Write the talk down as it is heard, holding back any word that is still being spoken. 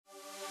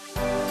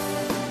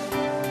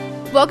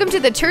Welcome to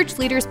the Church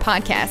Leaders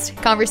Podcast,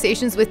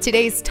 conversations with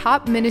today's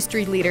top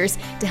ministry leaders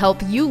to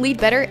help you lead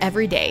better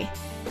every day.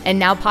 And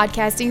now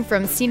podcasting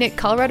from scenic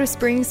Colorado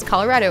Springs,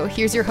 Colorado,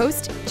 here's your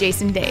host,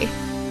 Jason Day.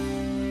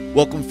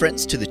 Welcome,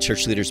 friends, to the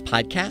Church Leaders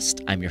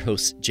Podcast. I'm your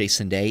host,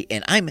 Jason Day,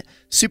 and I'm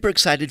super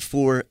excited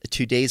for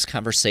today's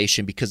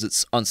conversation because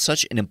it's on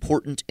such an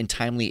important and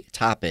timely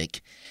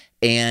topic.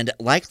 And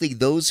likely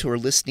those who are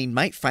listening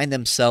might find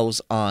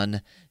themselves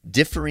on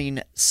differing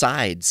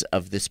sides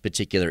of this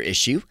particular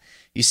issue.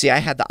 You see, I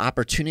had the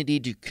opportunity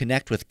to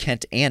connect with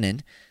Kent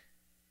Annan,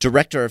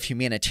 Director of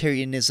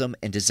Humanitarianism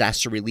and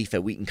Disaster Relief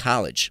at Wheaton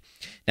College.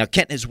 Now,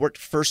 Kent has worked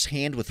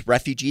firsthand with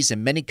refugees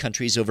in many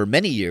countries over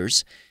many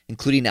years,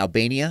 including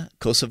Albania,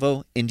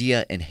 Kosovo,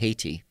 India, and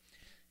Haiti.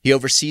 He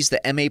oversees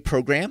the MA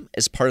program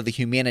as part of the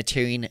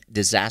Humanitarian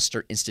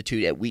Disaster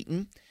Institute at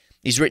Wheaton.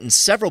 He's written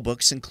several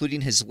books,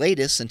 including his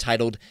latest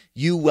entitled,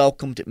 You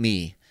Welcomed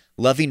Me,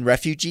 Loving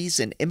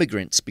Refugees and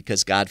Immigrants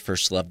Because God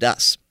First Loved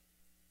Us.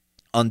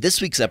 On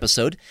this week's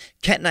episode,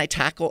 Kent and I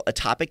tackle a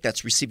topic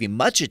that's receiving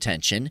much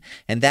attention,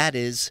 and that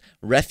is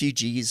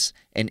refugees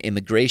and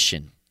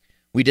immigration.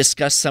 We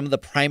discuss some of the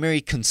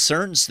primary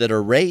concerns that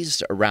are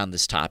raised around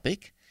this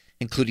topic,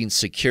 including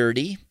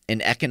security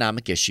and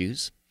economic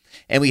issues,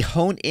 and we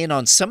hone in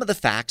on some of the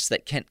facts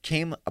that Kent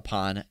came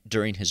upon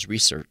during his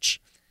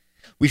research.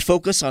 We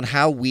focus on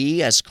how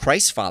we, as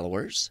Christ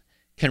followers,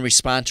 can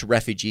respond to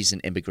refugees and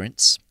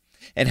immigrants,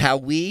 and how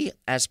we,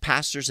 as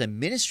pastors and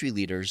ministry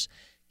leaders,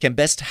 can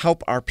best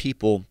help our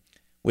people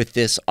with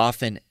this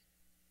often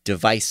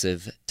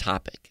divisive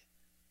topic.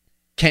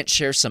 Kent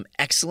shares some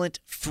excellent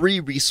free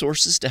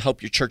resources to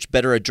help your church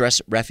better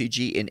address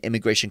refugee and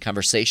immigration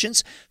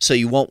conversations, so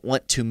you won't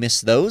want to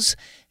miss those.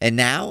 And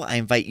now I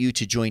invite you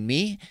to join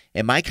me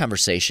in my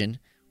conversation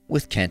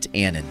with Kent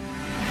Annan.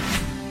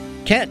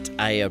 Kent,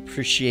 I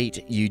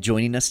appreciate you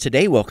joining us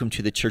today. Welcome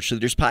to the Church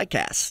Leaders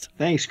Podcast.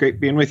 Thanks.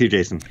 Great being with you,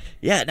 Jason.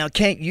 Yeah. Now,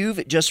 Kent,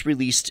 you've just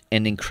released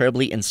an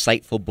incredibly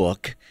insightful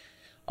book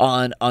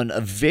on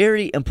a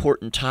very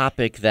important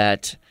topic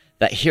that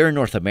here in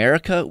North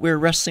America we're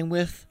wrestling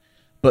with,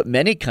 but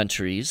many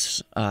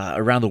countries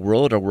around the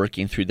world are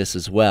working through this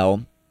as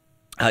well.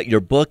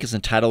 Your book is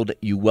entitled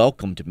You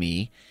Welcomed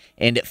Me,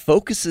 and it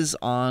focuses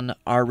on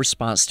our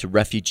response to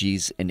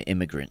refugees and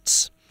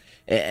immigrants.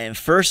 And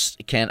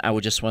first, Kent, I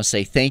would just want to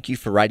say thank you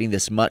for writing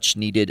this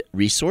much-needed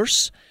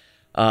resource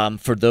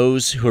for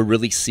those who are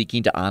really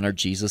seeking to honor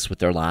Jesus with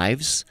their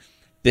lives.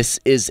 This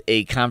is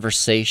a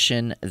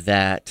conversation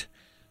that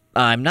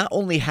I'm not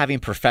only having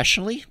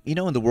professionally,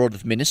 in the world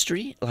of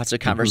ministry, lots of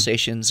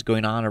conversations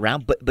going on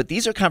around, but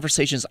these are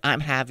conversations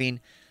I'm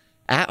having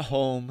at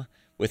home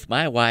with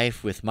my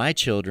wife, with my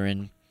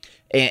children.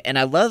 And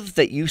I love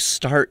that you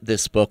start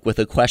this book with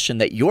a question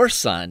that your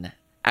son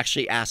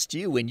actually asked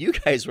you when you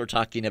guys were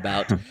talking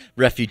about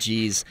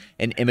refugees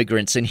and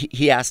immigrants. And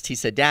he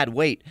said, Dad,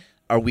 wait,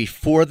 are we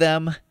for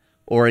them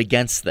or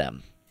against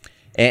them?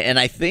 And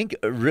I think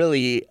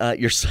really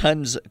your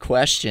son's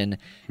question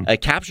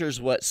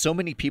captures what so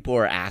many people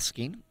are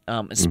asking,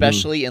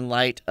 especially in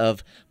light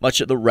of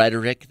much of the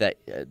rhetoric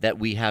that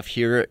we have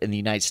here in the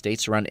United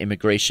States around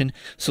immigration.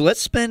 So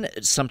let's spend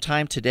some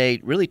time today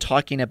really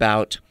talking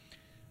about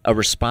a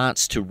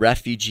response to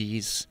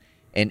refugees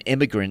and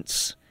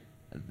immigrants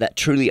that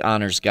truly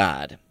honors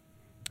God.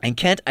 And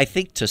Kent, I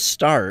think to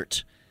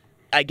start,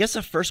 I guess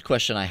the first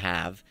question I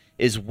have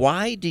is,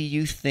 why do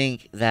you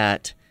think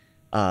that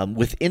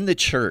within the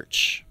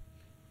church,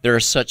 there are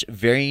such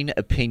varying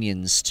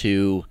opinions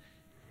to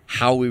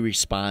how we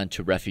respond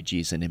to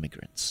refugees and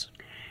immigrants?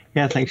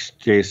 Yeah, thanks,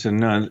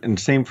 Jason. And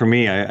same for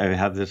me. I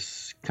have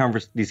these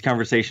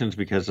conversations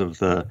because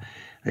of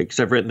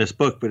I've written this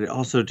book, but it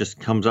also just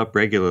comes up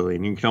regularly.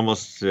 And you can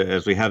almost,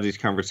 as we have these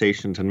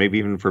conversations, and maybe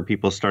even for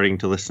people starting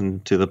to listen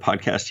to the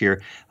podcast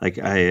here, like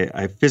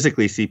I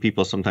physically see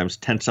people sometimes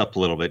tense up a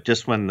little bit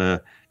just when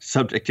the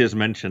subject is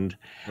mentioned.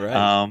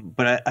 Right.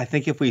 But I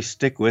think if we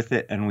stick with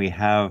it and we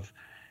have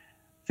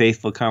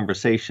faithful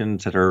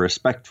conversations that are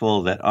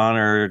respectful, that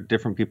honor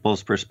different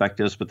people's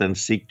perspectives, but then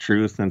seek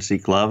truth and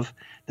seek love,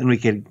 then we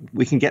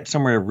can get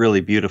somewhere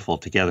really beautiful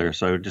together.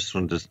 So I just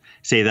wanted to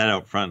say that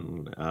out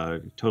front.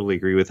 Totally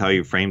agree with how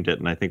you framed it.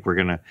 And I think we're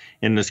going to,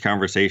 in this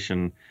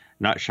conversation,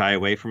 not shy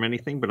away from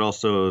anything, but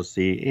also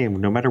see, hey,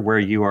 no matter where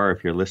you are,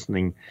 if you're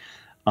listening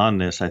on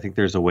this, I think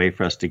there's a way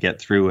for us to get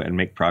through and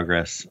make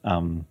progress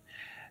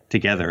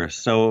together.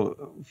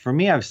 So for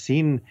me, I've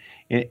seen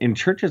in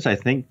churches, I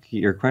think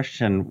your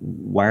question,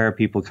 why are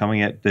people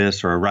coming at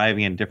this or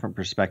arriving in different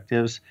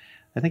perspectives?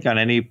 I think on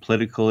any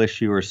political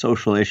issue or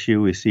social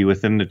issue, we see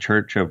within the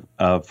church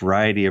a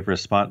variety of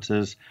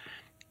responses.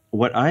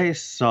 What I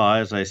saw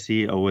as I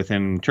see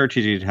within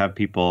churches, you'd have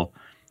people,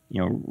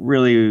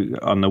 really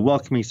on the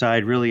welcoming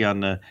side, really on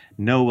the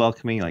no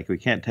welcoming, like we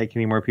can't take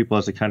any more people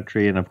as a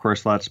country. And of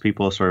course, lots of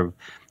people sort of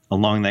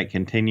along that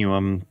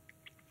continuum.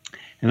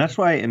 And that's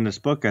why in this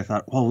book, I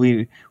thought, well,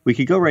 we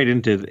could go right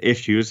into the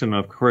issues. And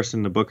of course,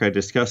 in the book, I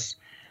discuss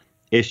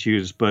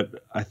issues,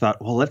 but I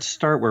thought, well, let's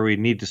start where we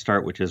need to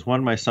start, which is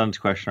my son's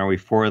question, are we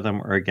for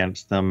them or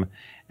against them?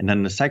 And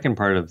then the second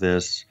part of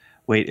this,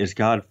 wait, is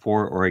God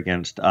for or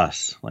against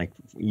us, like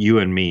you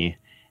and me?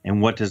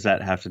 And what does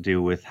that have to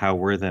do with how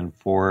we're then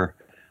for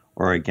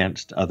or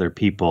against other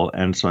people?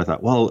 And so I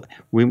thought, well,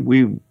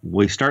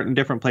 we start in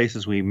different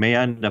places. We may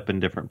end up in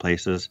different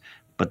places,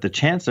 but the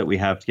chance that we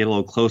have to get a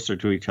little closer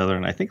to each other,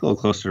 and I think a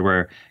little closer to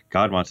where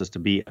God wants us to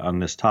be on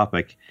this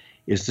topic,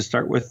 is to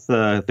start with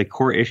the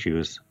core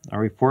issues.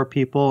 Are we for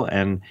people?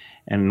 And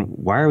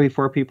why are we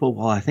for people?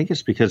 Well, I think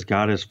it's because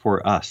God is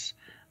for us.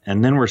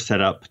 And then we're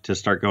set up to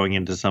start going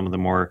into some of the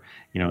more,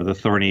 the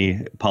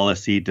thorny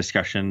policy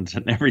discussions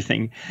and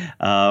everything.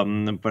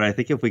 But I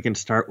think if we can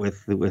start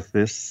with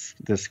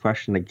this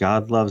question that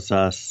God loves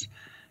us,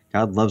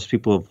 God loves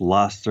people who've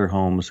lost their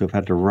homes, who've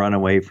had to run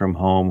away from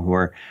home, who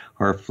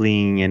are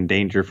fleeing in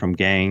danger from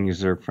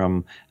gangs or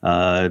from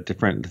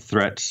different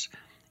threats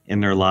in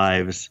their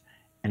lives.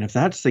 And if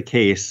that's the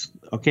case,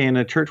 okay, in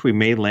a church we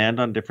may land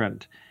on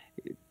different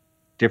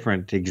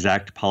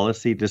exact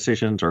policy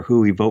decisions or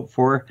who we vote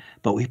for,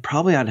 but we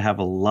probably ought to have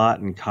a lot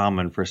in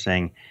common for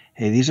saying,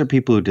 hey, these are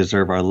people who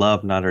deserve our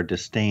love, not our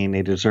disdain.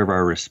 They deserve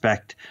our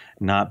respect,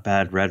 not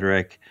bad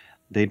rhetoric.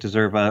 They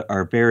deserve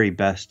our very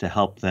best to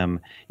help them,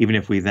 even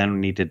if we then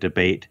need to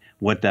debate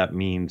what that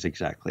means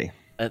exactly.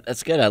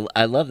 That's good.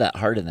 I love that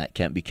heart in that,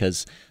 Kent,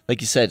 because like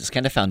you said, it's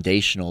kind of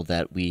foundational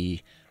that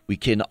we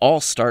can all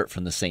start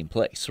from the same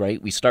place,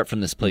 right? We start from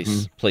this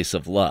place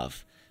of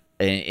love.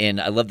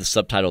 And I love the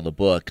subtitle of the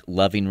book,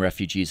 Loving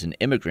Refugees and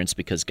Immigrants,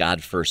 because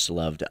God first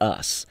loved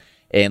us.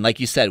 And like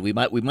you said, we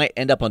might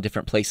end up on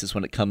different places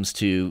when it comes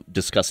to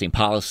discussing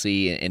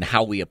policy and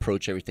how we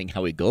approach everything,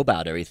 how we go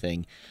about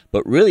everything.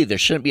 But really, there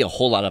shouldn't be a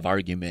whole lot of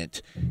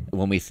argument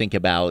when we think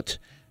about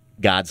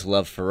God's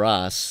love for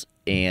us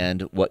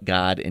and what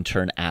God in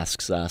turn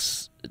asks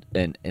us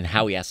and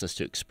how he asks us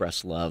to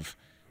express love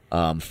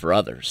for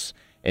others.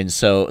 And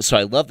so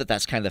I love that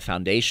that's kind of the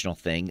foundational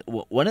thing.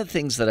 One of the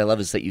things that I love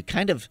is that you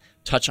kind of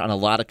touch on a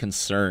lot of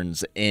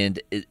concerns, and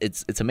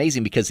it's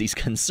amazing because these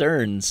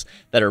concerns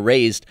that are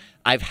raised,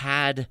 I've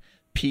had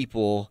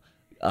people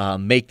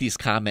make these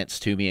comments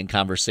to me in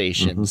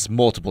conversations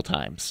multiple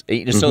times.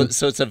 So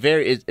it's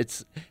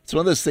it's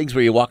one of those things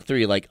where you walk through,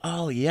 you're like,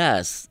 oh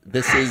yes,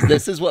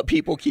 this is what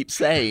people keep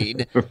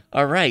saying.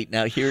 All right,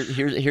 now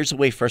here's a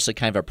way for us to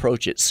kind of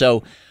approach it.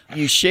 So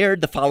you shared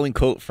the following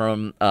quote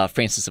from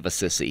Francis of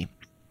Assisi.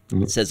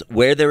 It says,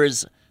 where there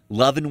is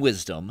love and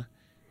wisdom,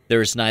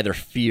 there is neither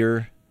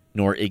fear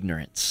nor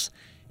ignorance.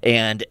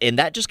 And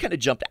that just kind of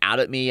jumped out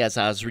at me as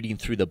I was reading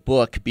through the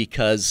book,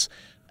 because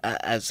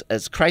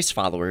as Christ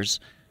followers,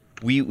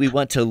 we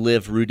want to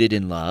live rooted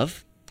in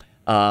love.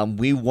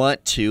 We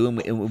want to,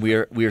 and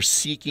we are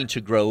seeking to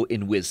grow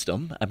in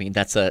wisdom. I mean,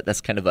 that's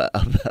kind of a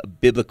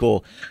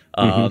biblical,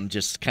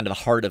 just kind of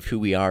the heart of who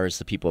we are as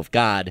the people of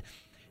God.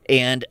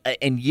 And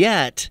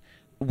yet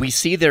we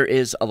see there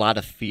is a lot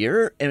of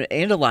fear and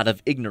a lot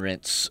of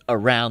ignorance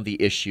around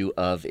the issue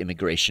of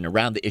immigration,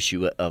 around the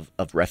issue of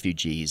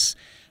refugees.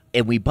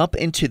 And we bump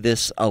into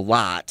this a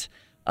lot.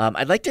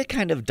 I'd like to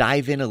kind of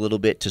dive in a little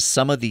bit to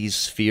some of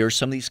these fears,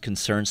 some of these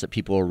concerns that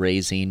people are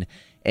raising,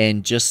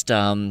 and just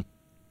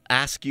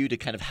ask you to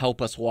kind of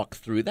help us walk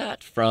through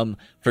that from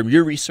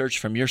your research,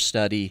 from your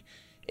study,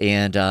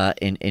 and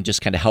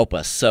just kind of help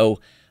us. So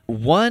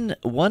one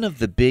of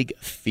the big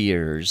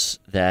fears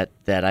that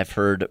I've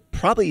heard,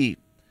 probably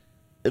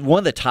one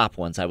of the top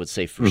ones, I would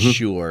say for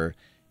sure,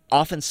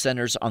 often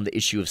centers on the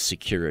issue of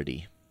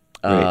security.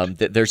 Right.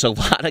 There's a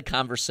lot of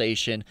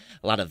conversation,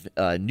 a lot of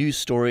news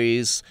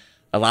stories,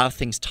 a lot of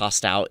things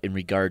tossed out in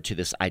regard to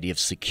this idea of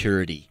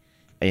security,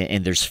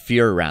 and there's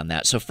fear around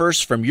that. So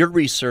first, from your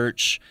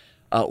research,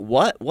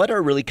 what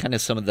are really kind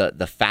of some of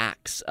the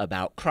facts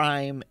about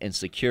crime and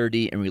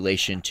security in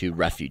relation to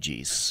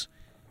refugees?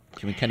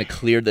 Can we kind of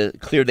clear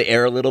the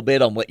air a little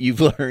bit on what you've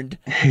learned?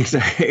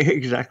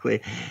 Exactly.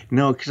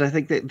 No, because I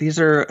think that these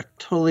are a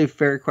totally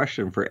fair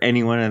question for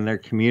anyone in their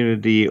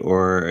community,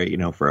 or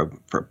for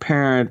a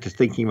parent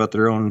thinking about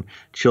their own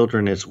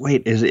children. Is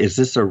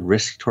this a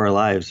risk to our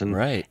lives? And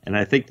right. And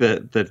I think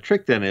the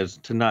trick then is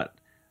to not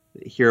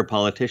hear a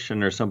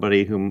politician or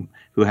somebody who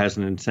has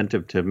an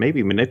incentive to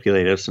maybe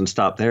manipulate us and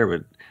stop there,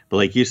 but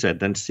like you said,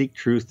 then seek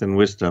truth and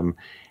wisdom.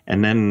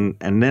 And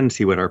then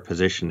see what our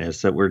position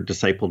is, that we're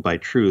discipled by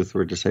truth,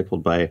 we're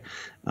discipled by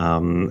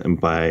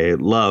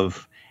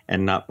love,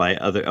 and not by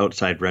other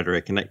outside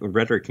rhetoric. And that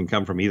rhetoric can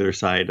come from either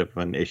side of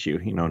an issue,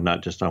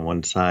 not just on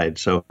one side.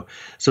 So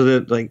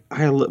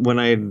that when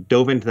I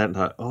dove into that and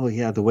thought, oh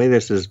yeah, the way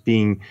this is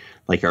being,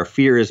 like, our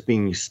fear is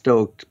being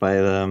stoked by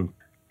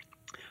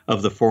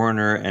of the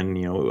foreigner, and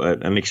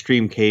an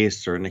extreme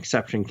case or an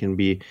exception can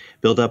be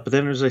built up. But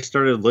then as I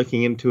started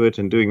looking into it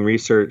and doing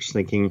research,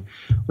 thinking,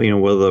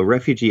 the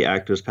Refugee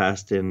Act was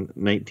passed in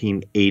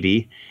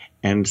 1980,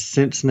 and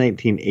since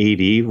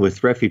 1980,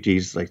 with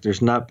refugees,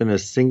 there's not been a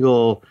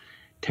single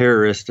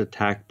terrorist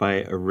attack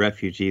by a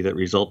refugee that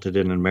resulted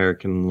in an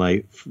American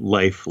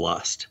life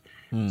lost.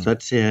 So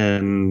that's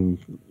in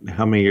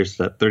how many years is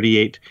that?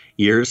 38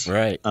 years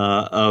Right.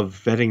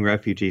 Of vetting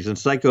refugees. And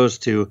so that goes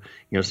to,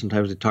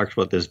 sometimes we talked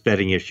about this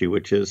vetting issue,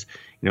 which is,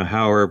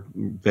 how are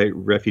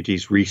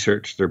refugees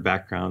research their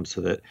background so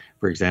that,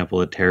 for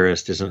example, a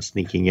terrorist isn't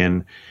sneaking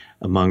in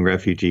among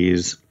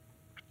refugees.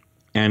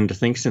 And I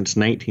think since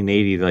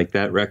 1980, like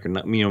that record,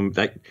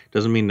 that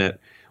doesn't mean that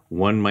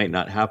one might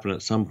not happen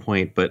at some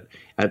point, but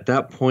at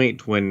that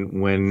point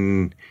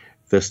when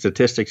the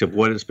statistics of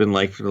what it's been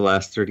like for the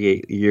last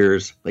 38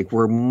 years, like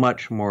we're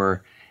much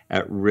more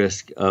at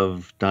risk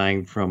of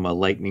dying from a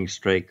lightning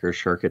strike or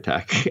shark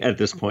attack at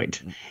this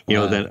point,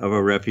 than of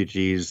a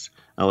refugees,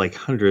 like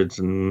hundreds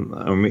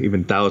and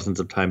even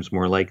thousands of times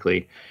more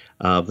likely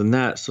than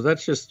that. So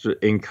that's just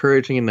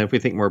encouraging. And if we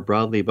think more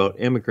broadly about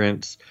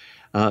immigrants,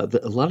 a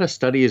lot of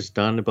study is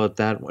done about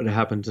that, what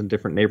happens in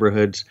different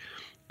neighborhoods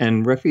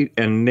and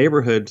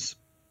neighborhoods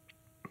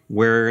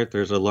where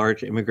there's a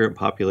large immigrant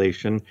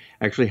population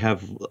actually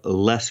have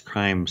less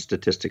crime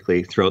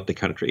statistically throughout the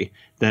country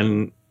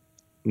than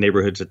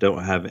neighborhoods that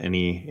don't have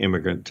any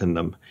immigrants in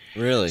them.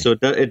 Really? So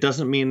it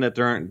doesn't mean that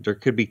there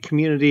could be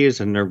communities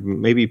and there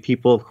may be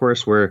people, of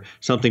course, where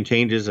something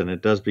changes and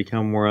it does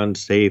become more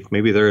unsafe.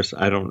 Maybe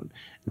I don't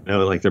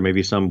know, like there may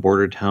be some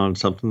border town,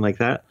 something like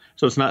that.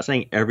 So it's not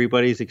saying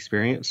everybody's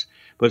experience,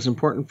 but it's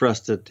important for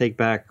us to take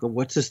back,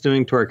 what's this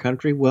doing to our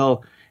country?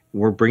 Well,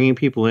 we're bringing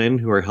people in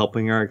who are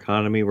helping our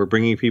economy. We're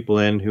bringing people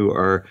in who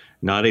are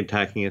not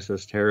attacking us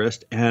as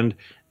terrorists. And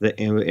the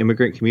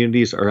immigrant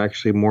communities are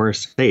actually more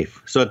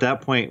safe. So at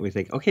that point, we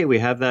think, okay, we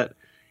have that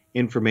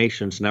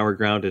information. So now we're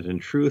grounded in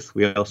truth.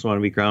 We also want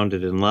to be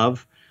grounded in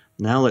love.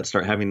 Now let's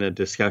start having a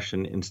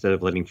discussion instead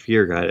of letting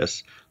fear guide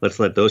us. Let's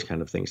let those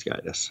kind of things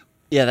guide us.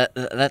 Yeah,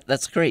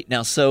 that's great.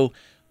 Now, so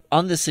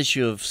on this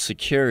issue of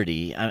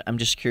security, I'm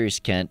just curious,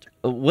 Kent,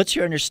 what's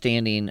your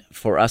understanding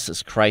for us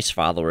as Christ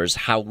followers,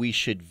 how we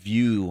should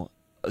view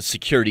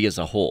security as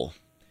a whole?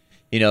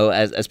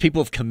 As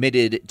people have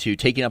committed to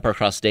taking up our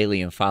cross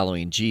daily and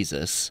following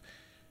Jesus,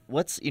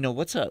 what's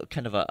a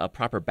kind of a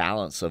proper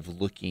balance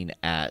of looking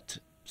at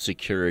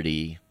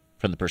security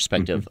from the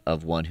perspective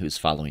of one who's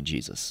following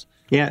Jesus?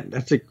 Yeah,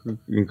 that's a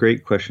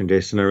great question,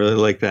 Jason. I really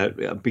like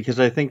that because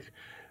I think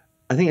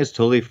it's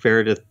totally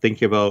fair to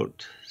think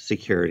about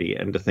security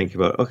and to think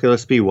about, okay,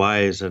 let's be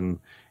wise, and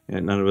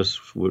none of us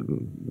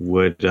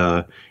would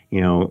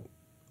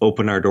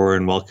open our door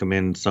and welcome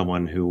in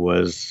someone who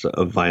was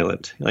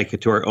violent, like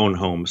to our own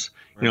homes.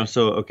 Right.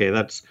 So okay,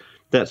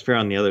 that's fair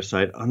on the other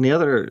side. On the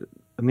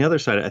other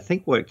side, I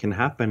think what can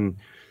happen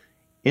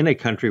in a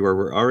country where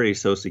we're already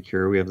so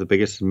secure, we have the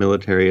biggest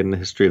military in the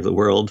history of the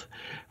world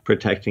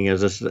protecting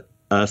us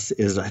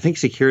is I think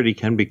security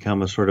can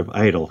become a sort of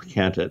idol,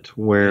 can't it?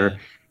 Where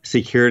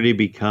security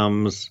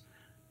becomes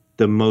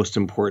the most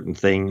important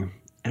thing.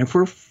 And if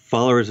we're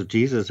followers of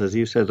Jesus, as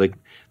you said, like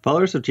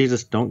followers of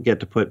Jesus don't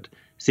get to put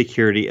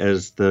security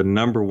as the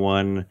number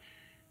one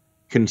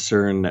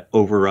concern that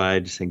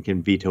overrides and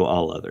can veto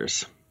all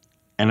others.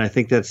 And I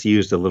think that's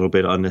used a little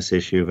bit on this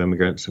issue of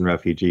immigrants and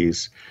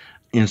refugees.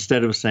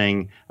 Instead of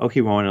saying,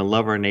 okay, we want to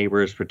love our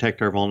neighbors,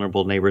 protect our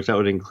vulnerable neighbors, that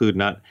would include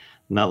not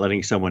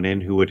letting someone in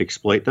who would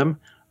exploit them.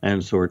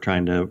 And so we're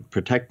trying to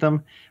protect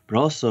them. But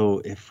also,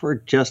 if we're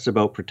just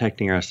about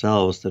protecting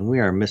ourselves, then we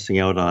are missing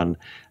out on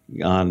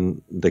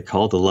the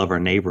call to love our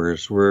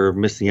neighbors. We're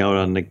missing out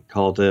on the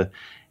call to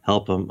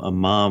help a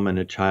mom and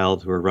a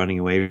child who are running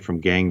away from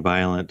gang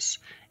violence.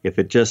 If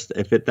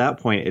at that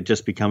point it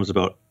just becomes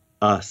about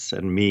us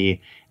and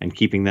me and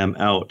keeping them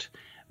out,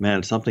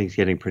 man, something's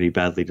getting pretty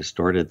badly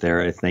distorted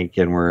there, I think.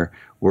 And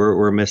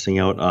we're missing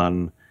out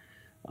on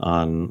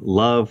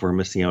love. We're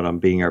missing out on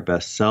being our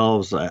best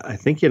selves. I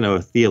think in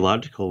a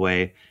theological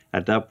way,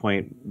 at that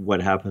point,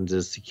 what happens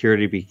is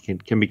security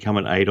can become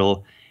an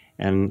idol,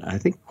 and I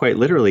think quite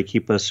literally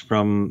keep us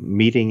from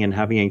meeting and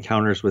having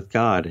encounters with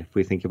God. If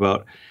we think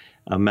about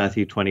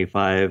Matthew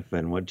 25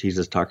 and what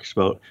Jesus talks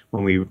about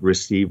when we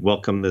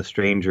welcome the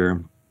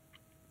stranger,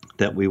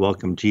 that we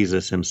welcome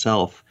Jesus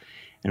himself.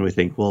 And we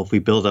think, well, if we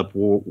build up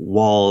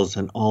walls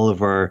and all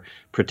of our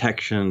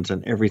protections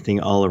and everything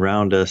all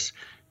around us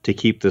to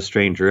keep the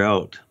stranger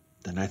out,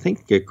 then I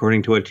think,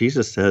 according to what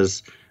Jesus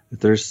says,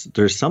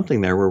 there's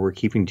something there where we're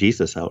keeping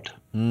Jesus out.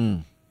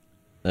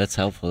 That's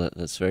helpful.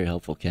 That's very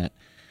helpful, Kent.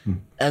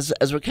 As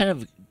we're kind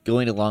of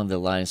going along the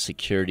line of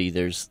security,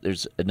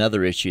 there's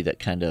another issue that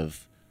kind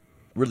of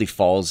really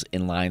falls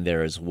in line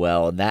there as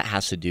well, and that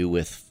has to do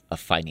with a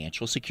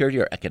financial security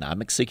or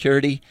economic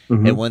security.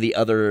 And one of the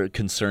other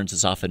concerns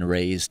that's often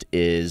raised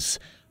is,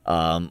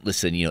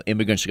 listen,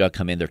 immigrants are going to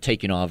come in, they're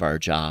taking all of our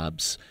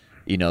jobs.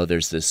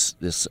 There's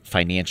this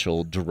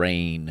financial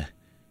drain,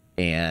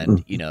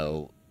 and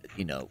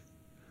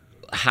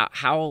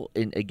how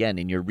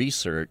in your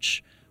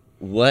research,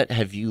 what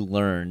have you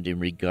learned in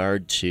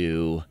regard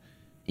to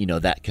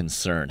that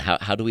concern?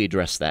 How do we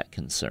address that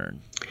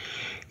concern?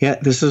 Yeah,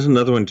 this is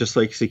another one, just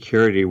like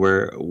security,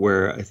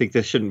 where I think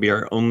this shouldn't be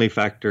our only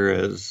factor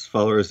as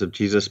followers of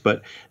Jesus.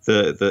 But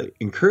the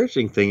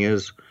encouraging thing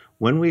is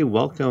when we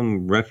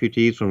welcome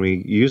refugees, when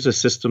we use a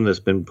system that's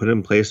been put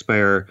in place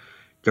by our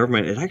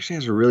government, it actually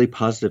has a really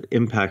positive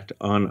impact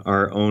on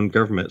our own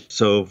government.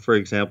 So, for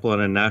example,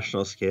 on a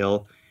national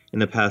scale, in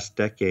the past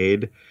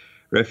decade,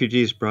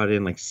 refugees brought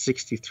in like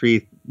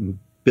 $63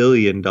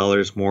 billion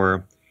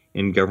more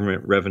in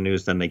government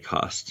revenues than they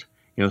cost.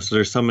 So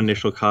there's some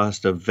initial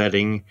cost of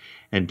vetting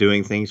and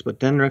doing things, but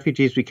then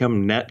refugees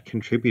become net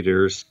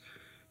contributors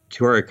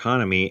to our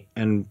economy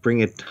and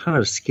bring a ton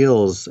of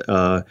skills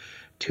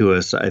to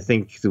us. I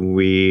think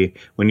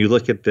when you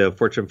look at the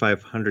Fortune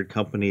 500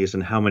 companies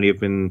and how many have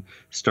been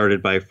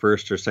started by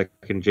first or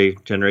second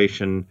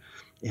generation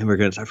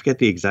immigrants, I forget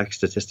the exact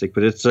statistic,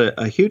 but it's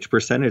a huge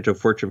percentage of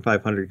Fortune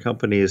 500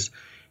 companies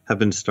have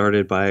been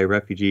started by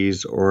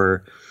refugees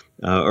or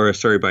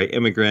by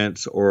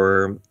immigrants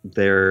or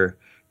their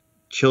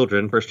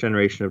children, first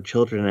generation of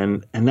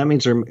children, and that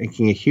means they're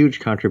making a huge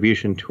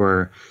contribution to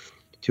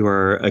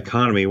our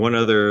economy. One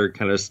other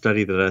kind of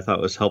study that I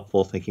thought was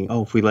helpful, thinking,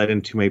 if we let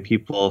in too many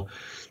people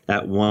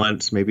at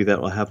once, maybe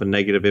that will have a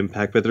negative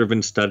impact. But there have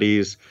been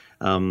studies,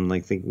 I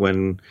think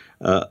when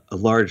a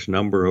large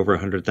number, over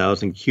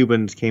 100,000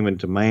 Cubans came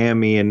into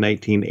Miami in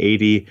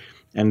 1980,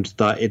 and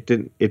thought it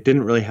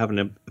didn't really have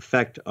an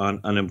effect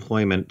on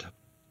unemployment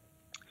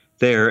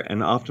there.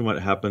 And often what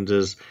happens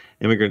is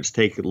immigrants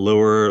take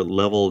lower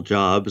level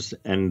jobs,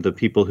 and the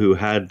people who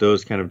had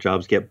those kind of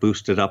jobs get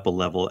boosted up a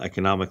level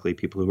economically,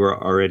 people who are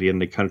already in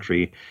the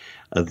country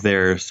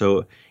there.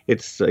 So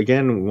it's,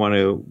 again,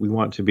 we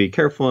want to be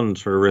careful and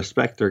sort of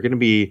respect. There are going to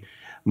be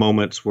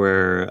moments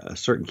where a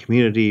certain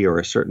community or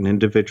a certain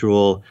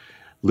individual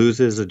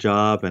loses a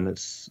job and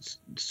it's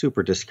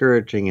super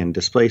discouraging and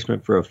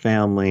displacement for a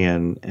family.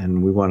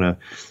 And we want to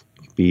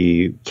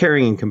be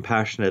caring and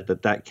compassionate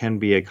that can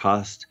be a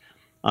cost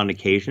on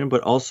occasion,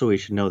 but also we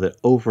should know that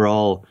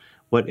overall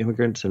what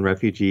immigrants and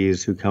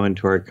refugees who come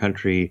into our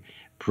country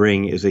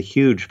bring is a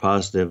huge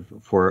positive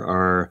for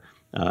our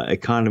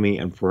economy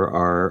and for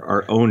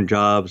our own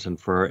jobs and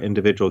for our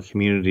individual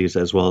communities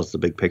as well as the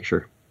big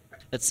picture.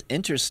 That's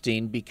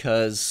interesting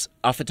because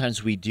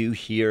oftentimes we do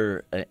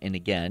hear, and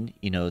again,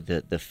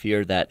 the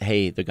fear that,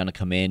 hey, they're going to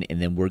come in and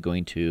then we're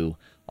going to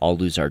all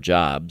lose our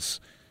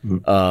jobs.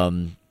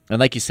 Mm-hmm. And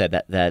like you said,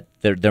 that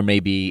there may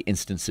be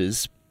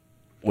instances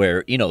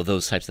where,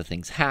 those types of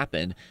things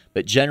happen,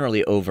 but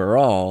generally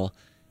overall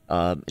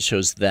it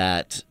shows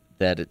that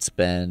it's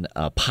been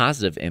a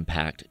positive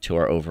impact to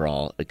our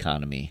overall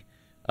economy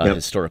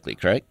historically,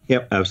 correct?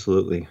 Yep,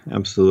 absolutely.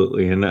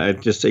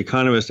 And just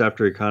economist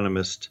after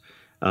economist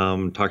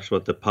talks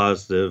about the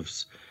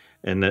positives,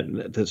 and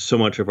that so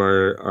much of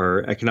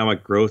our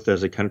economic growth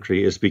as a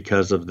country is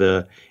because of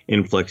the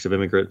influx of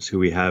immigrants who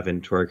we have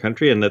into our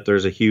country, and that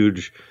there's a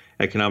huge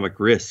economic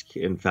risk,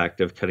 in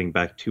fact, of cutting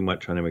back too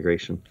much on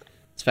immigration.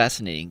 It's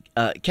fascinating.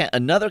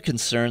 Another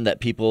concern that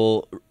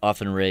people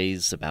often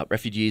raise about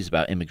refugees,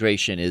 about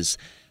immigration, is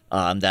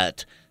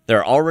that there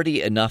are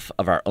already enough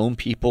of our own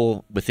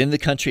people within the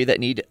country that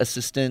need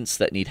assistance,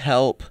 that need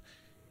help.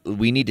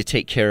 We need to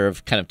take care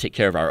of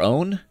our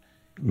own.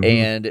 Mm-hmm.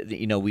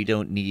 And, we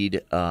don't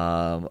need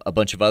a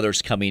bunch of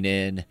others coming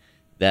in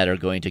that are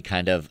going to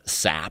kind of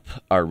sap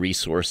our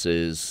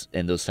resources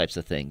and those types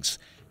of things.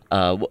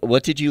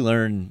 What did you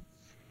learn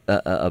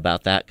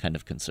about that kind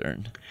of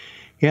concern?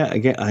 Yeah,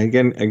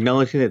 again,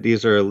 acknowledging that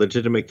these are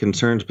legitimate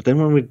concerns, but then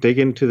when we dig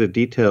into the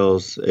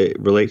details, it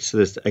relates to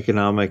this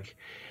economic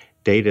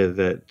data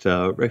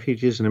that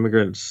refugees and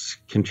immigrants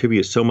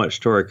contribute so much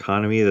to our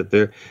economy that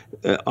they're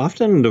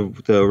often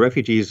the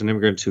refugees and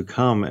immigrants who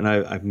come, and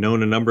I've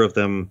known a number of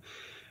them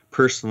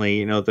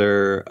personally.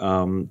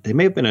 They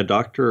may have been a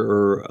doctor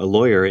or a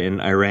lawyer in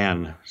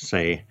Iran,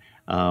 say,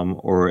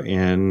 or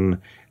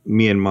in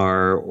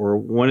Myanmar or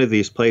one of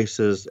these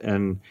places,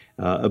 and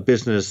a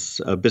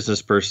business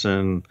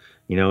person,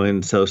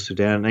 in South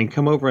Sudan, and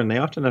come over, and they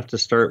often have to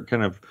start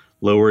kind of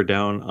lower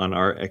down on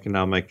our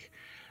economic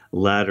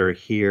ladder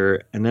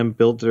here and then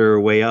build their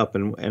way up.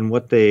 And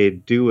what they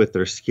do with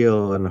their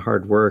skill and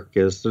hard work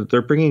is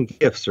they're bringing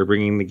gifts. They're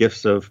bringing the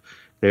gifts of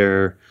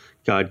their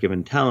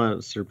God-given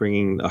talents. They're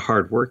bringing the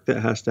hard work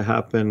that has to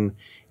happen.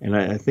 And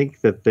I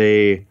think that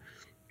they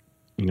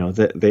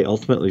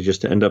ultimately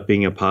just end up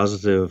being a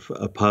positive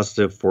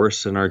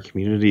force in our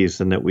communities,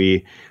 and that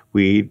we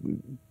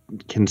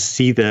can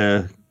see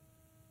the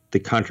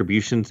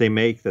contributions they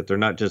make, that they're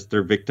not just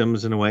their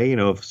victims in a way,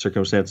 of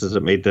circumstances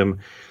that made them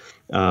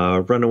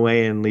run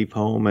away and leave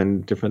home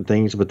and different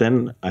things. But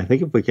then I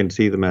think if we can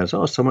see them as,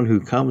 someone who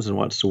comes and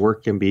wants to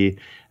work and be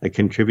a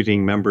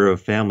contributing member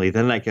of family,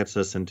 then that gets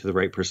us into the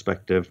right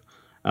perspective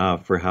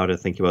for how to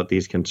think about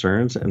these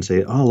concerns and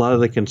say, a lot of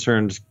the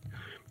concerns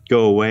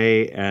go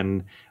away.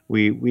 And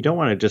we don't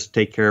want to just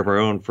take care of our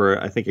own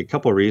for, I think, a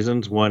couple of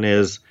reasons. One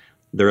is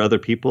there are other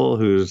people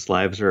whose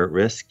lives are at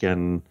risk,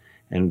 and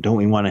don't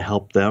we want to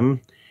help them?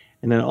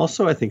 And then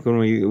also, I think when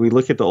we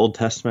look at the Old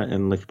Testament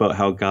and look about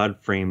how God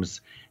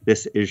frames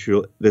this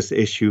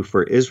issue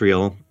for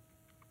Israel,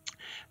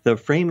 the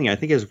framing, I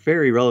think, is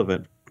very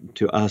relevant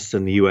to us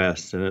in the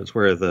U.S., and it's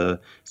where the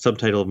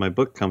subtitle of my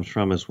book comes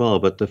from as well.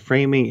 But the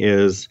framing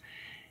is,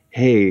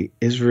 hey,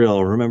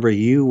 Israel, remember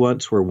you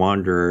once were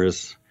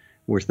wanderers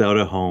without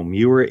a home.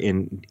 You were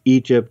in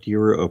Egypt, you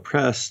were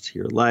oppressed,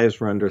 your lives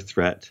were under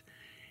threat.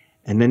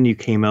 And then you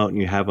came out and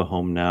you have a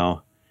home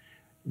now.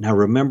 Now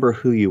remember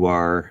who you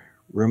are,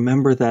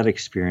 remember that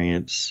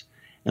experience,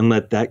 and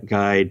let that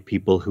guide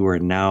people who are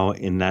now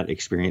in that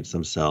experience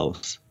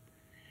themselves.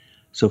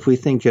 So if we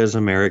think as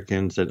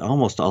Americans that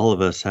almost all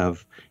of us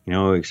have,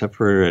 except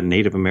for a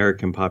Native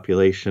American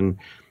population,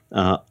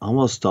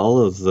 almost all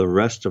of the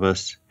rest of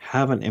us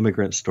have an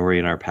immigrant story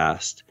in our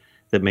past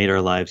that made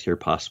our lives here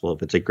possible.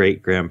 If it's a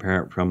great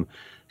grandparent from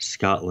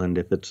Scotland,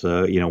 if it's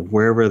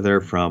wherever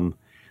they're from,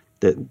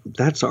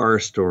 that's our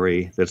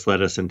story that's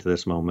led us into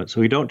this moment. So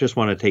we don't just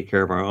want to take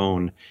care of our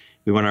own.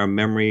 We want our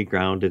memory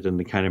grounded in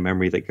the kind of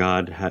memory that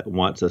God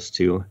wants us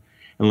to,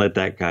 and let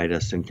that guide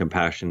us in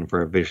compassion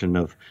for a vision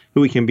of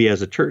who we can be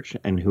as a church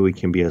and who we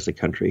can be as a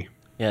country.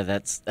 Yeah,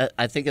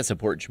 I think it's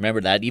important to remember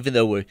that, even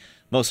though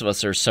most of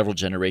us are several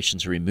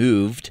generations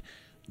removed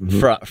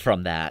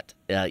from that.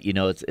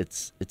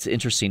 It's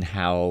interesting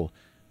how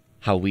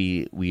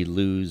we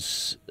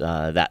lose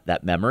that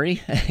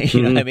memory.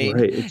 You know what I mean?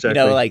 Right,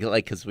 exactly.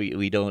 Because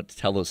we don't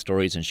tell those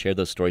stories and share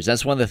those stories.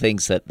 That's one of the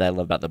things that I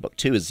love about the book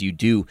too, is you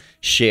do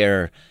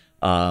share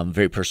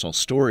very personal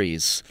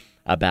stories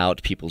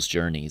about people's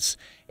journeys.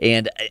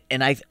 And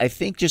I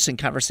think just in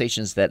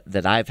conversations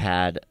that I've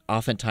had,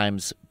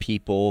 oftentimes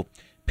people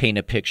paint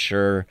a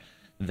picture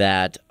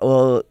that,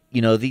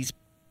 these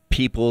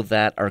people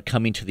that are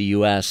coming to the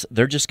U.S.,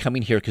 they're just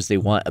coming here because they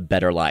want a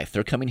better life.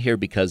 They're coming here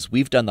because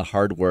we've done the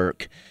hard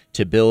work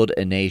to build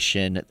a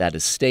nation that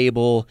is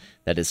stable,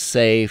 that is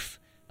safe,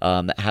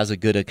 that has a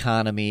good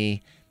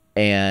economy,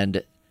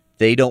 and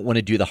they don't want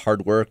to do the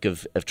hard work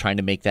of trying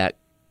to make that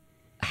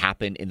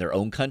happen in their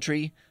own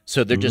country.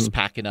 So they're just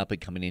packing up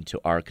and coming into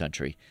our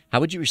country.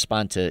 How would you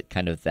respond to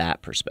kind of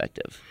that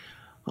perspective?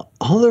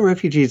 All the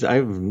refugees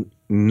I've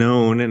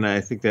known, and I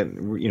think that,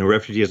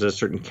 refugee is a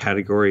certain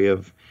category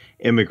of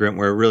immigrant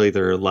where really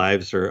their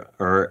lives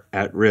are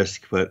at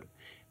risk. But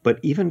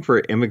even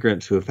for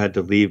immigrants who have had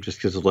to leave just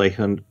because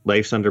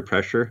life's under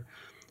pressure,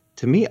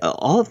 to me,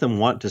 all of them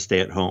want to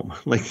stay at home.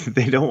 Like,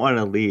 they don't want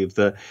to leave.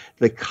 The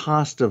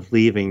cost of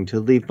leaving, to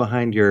leave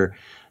behind your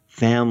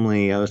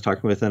family. I was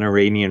talking with an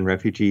Iranian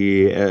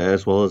refugee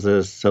as well as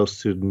a South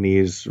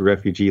Sudanese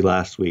refugee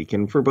last week.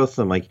 And for both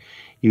of them,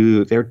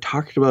 they're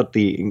talking about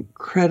the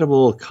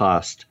incredible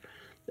cost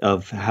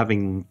of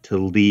having to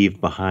leave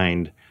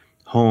behind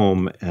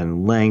home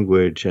and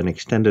language and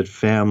extended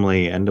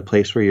family and a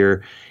place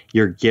where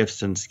your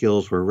gifts and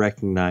skills were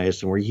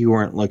recognized and where you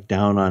weren't looked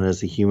down on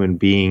as a human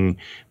being,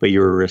 but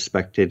you were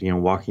respected,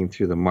 walking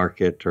through the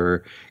market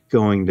or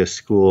going to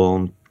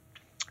school.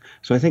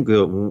 So I think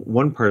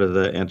one part of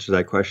the answer to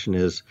that question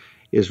is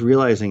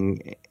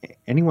realizing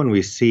anyone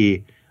we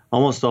see,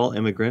 almost all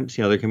immigrants,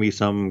 there can be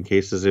some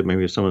cases that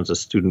maybe if someone's a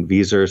student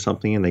visa or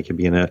something and they could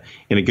be in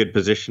a good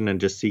position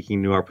and just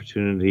seeking new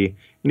opportunity.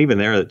 And even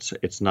there,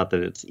 it's not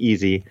that it's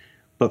easy,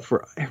 but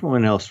for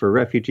everyone else, for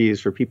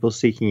refugees, for people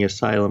seeking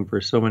asylum,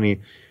 for so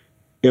many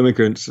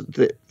immigrants,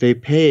 they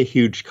pay a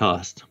huge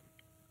cost.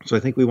 So I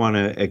think we want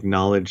to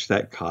acknowledge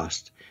that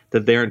cost,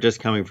 that they aren't just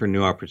coming for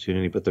new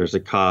opportunity, but there's a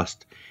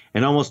cost.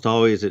 And almost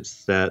always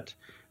it's that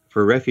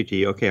for a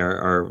refugee, okay,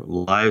 our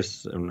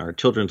lives and our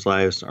children's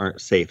lives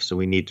aren't safe, so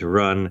we need to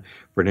run.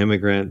 For an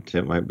immigrant,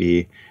 it might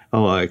be,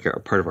 part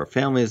of our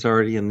family is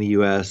already in the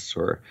U.S.,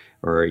 or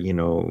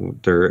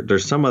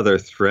there's some other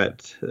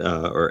threat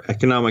or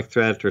economic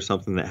threat or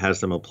something that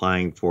has them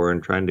applying for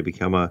and trying to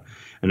become an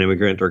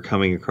immigrant or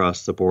coming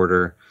across the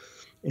border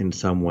in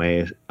some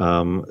way.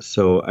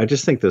 So I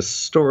just think this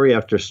story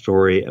after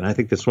story, and I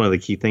think that's one of the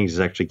key things,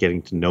 is actually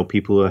getting to know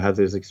people who have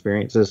these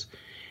experiences.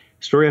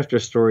 Story after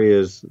story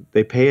is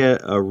they pay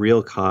a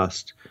real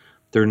cost.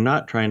 They're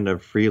not trying to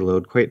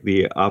freeload, quite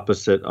the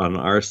opposite on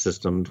our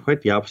system,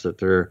 quite the opposite.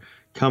 They're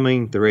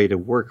coming, they're ready to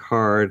work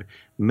hard.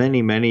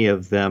 Many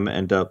of them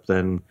end up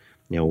then,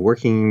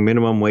 working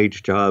minimum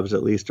wage jobs,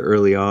 at least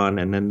early on.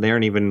 And then they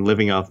aren't even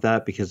living off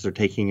that because they're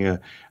taking a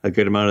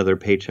good amount of their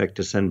paycheck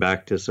to send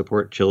back to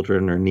support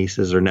children or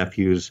nieces or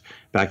nephews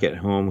back at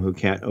home who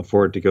can't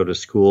afford to go to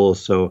school.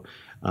 So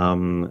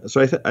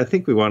I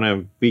think we want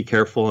to be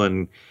careful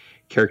in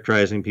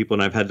characterizing people.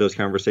 And I've had those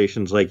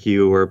conversations like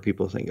you where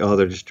people think,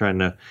 they're just trying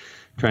to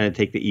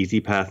take the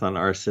easy path on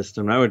our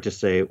system. And I would just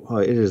say, well,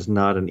 it is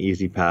not an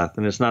easy path.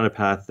 And it's not a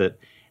path that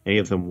any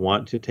of them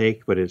want to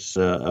take, but it's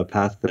a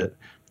path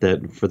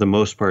that for the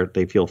most part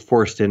they feel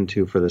forced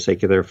into for the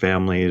sake of their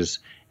families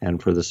and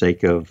for the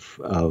sake of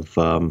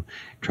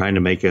trying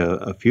to make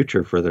a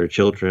future for their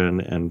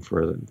children and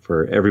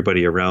for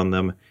everybody around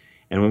them.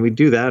 And when we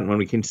do that, and when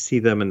we can see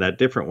them in that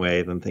different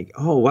way, then think,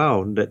 oh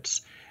wow,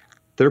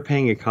 they're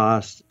paying a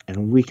cost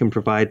and we can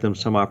provide them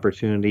some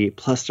opportunity.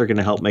 Plus, they're going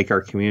to help make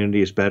our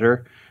communities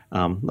better.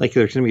 There's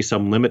going to be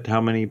some limit to how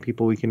many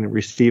people we can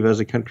receive as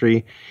a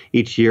country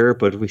each year.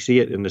 But if we see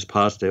it in this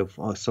positive,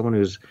 someone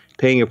who's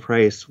paying a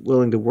price,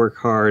 willing to work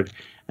hard,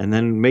 and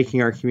then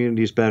making our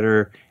communities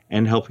better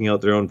and helping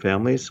out their own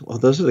families, well,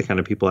 those are the kind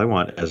of people I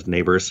want as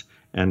neighbors.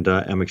 And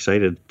I'm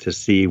excited to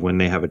see when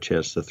they have a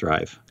chance to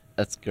thrive.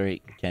 That's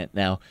great, Kent.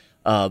 Now,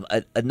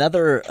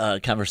 Another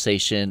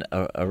conversation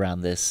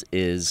around this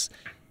is,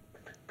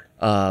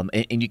 and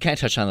you kind of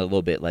touched on it a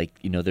little bit, like,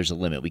 there's a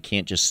limit. We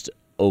can't just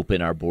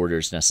open our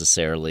borders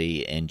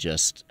necessarily and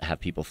just have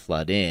people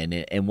flood in.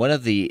 And one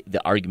of the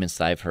arguments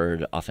that I've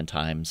heard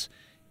oftentimes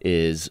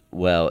is,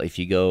 well, if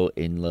you go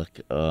and look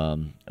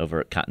over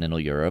at continental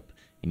Europe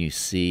and you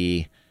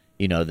see,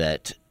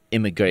 that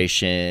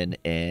immigration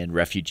and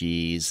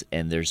refugees,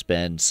 and there's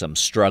been some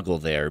struggle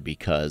there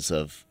because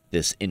of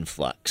this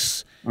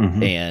influx.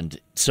 Mm-hmm. And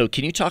so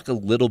can you talk a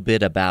little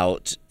bit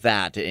about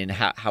that and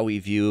how we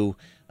view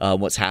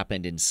what's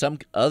happened in some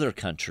other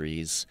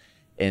countries,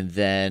 and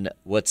then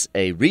what's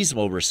a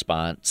reasonable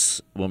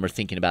response when we're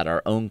thinking about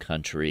our own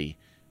country,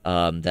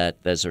 that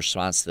there's a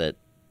response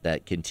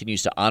that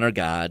continues to honor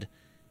God,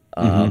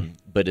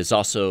 but is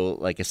also,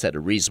 like I said, a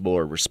reasonable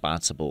or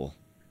responsible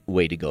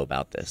way to go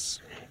about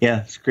this?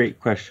 Yeah, it's a great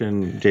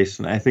question,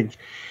 Jason. I think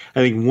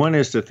one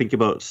is to think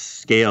about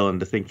scale and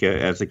to think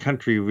as a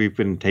country we've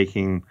been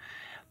taking,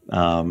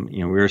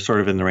 we were sort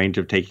of in the range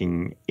of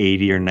taking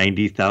 80 or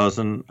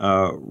 90,000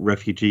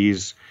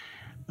 refugees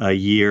a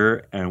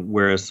year, and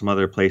whereas some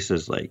other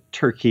places like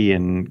Turkey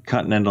and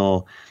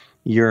continental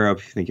Europe,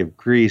 if you think of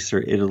Greece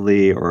or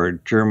Italy or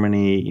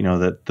Germany,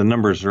 that the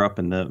numbers are up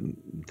in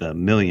the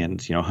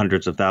millions,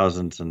 hundreds of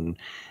thousands and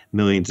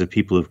millions of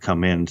people who've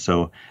come in.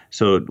 So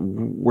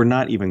we're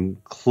not even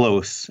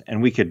close,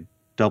 and we could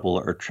double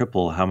or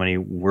triple how many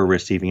we're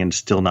receiving and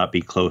still not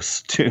be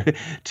close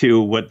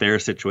to what their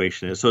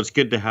situation is. So it's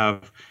good to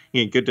have,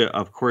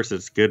 of course,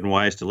 it's good and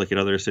wise to look at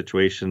other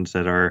situations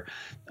that are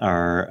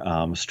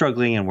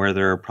struggling and where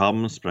there are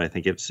problems. But I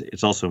think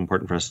it's also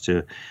important for us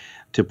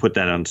to put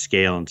that on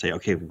scale and say,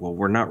 okay, well,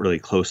 we're not really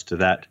close to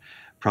that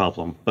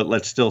problem, but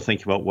let's still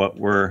think about what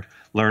we're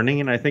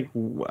learning. And I think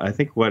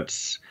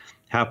what's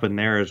happened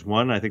there is,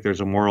 one, I think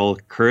there's a moral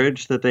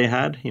courage that they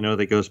had,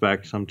 that goes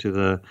back some to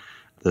the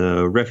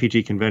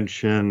Refugee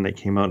Convention that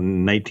came out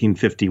in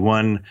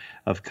 1951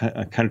 of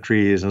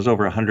countries. It was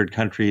over 100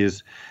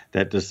 countries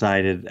that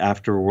decided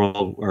after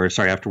World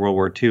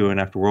War II, and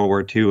after World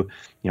War II,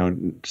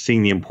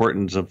 seeing the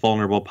importance of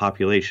vulnerable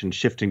populations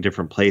shifting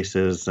different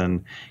places,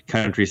 and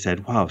countries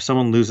said, wow, if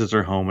someone loses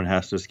their home and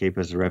has to escape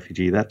as a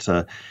refugee, that's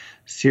a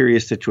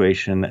serious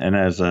situation. And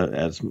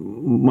as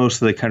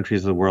most of the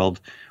countries of the world,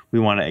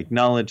 we want to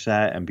acknowledge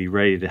that and be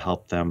ready to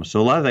help them.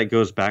 So a lot of that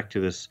goes back to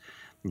this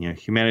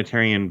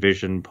humanitarian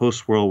vision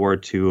post-World War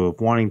II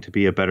of wanting to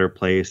be a better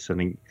place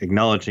and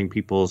acknowledging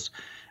people's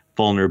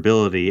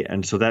vulnerability.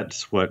 And so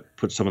that's what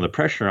puts some of the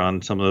pressure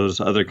on some of those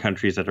other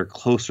countries that are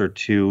closer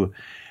to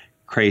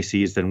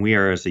crises than we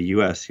are as the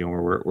U.S.,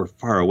 where we're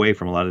far away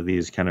from a lot of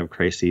these kind of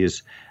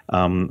crises,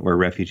 where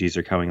refugees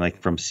are coming,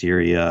 like from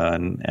Syria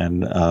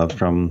and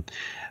from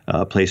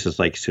places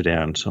like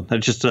Sudan. So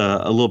that's just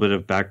a little bit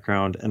of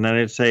background. And then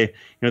I'd say,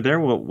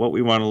 what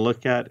we want to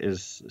look at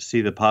is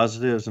see the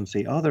positives and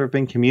say, oh, there have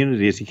been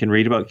communities. You can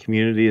read about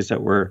communities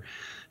that were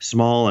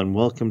small and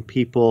welcomed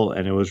people,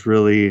 and it was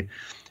really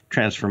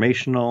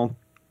transformational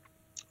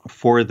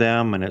for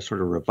them, and it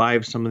sort of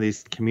revived some of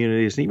these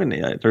communities. And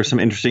even there's some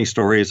interesting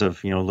stories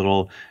of a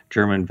little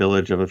German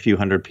village of a few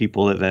hundred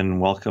people that then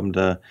welcomed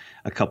a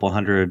couple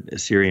hundred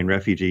Syrian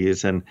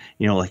refugees, and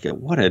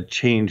what a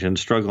change and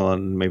struggle,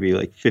 and maybe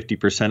like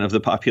 50% of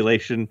the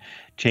population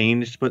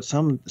changed, but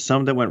some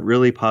that went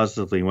really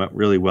positively, went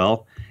really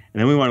well. And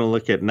then we want to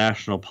look at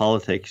national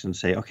politics and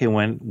say, okay,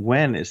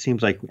 when it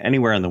seems like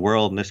anywhere in the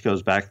world, and this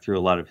goes back through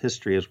a lot of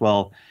history as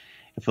well,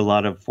 if a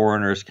lot of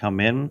foreigners come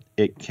in,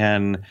 it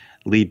can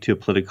lead to a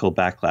political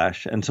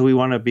backlash. And so we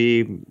want to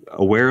be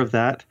aware of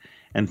that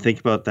and think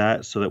about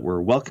that so that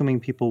we're welcoming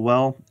people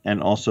well,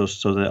 and also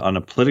so that on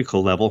a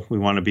political level, we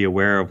want to be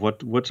aware of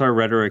what's our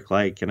rhetoric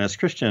like. And as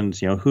Christians,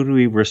 who do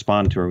we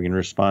respond to? Are we going to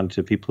respond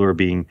to people who are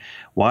being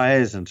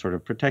wise and sort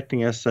of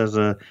protecting us as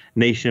a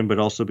nation, but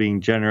also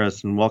being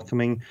generous and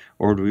welcoming?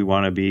 Or do we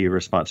want to be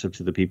responsive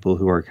to the people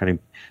who are kind of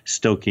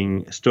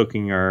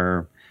stoking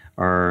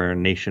our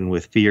nation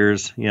with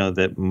fears,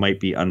 that might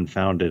be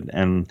unfounded?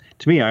 And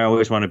to me, I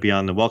always want to be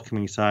on the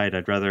welcoming side.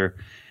 I'd rather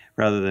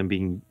than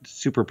being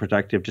super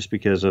protective just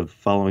because of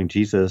following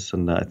Jesus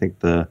and I think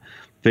the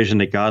vision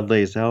that God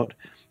lays out,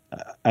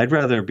 I'd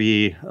rather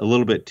be a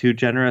little bit too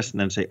generous and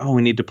then say, oh,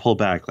 we need to pull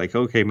back. Like,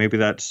 okay, maybe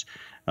that's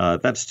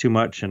too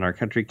much and our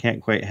country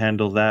can't quite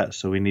handle that,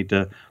 so we need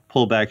to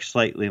pull back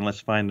slightly and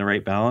let's find the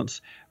right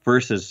balance,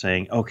 versus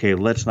saying, okay,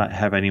 let's not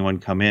have anyone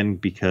come in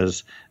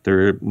because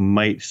there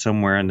might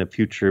somewhere in the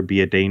future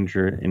be a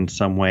danger in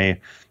some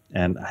way.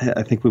 And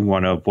I think we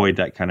want to avoid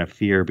that kind of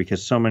fear,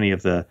 because so many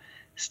of the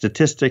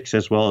statistics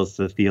as well as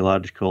the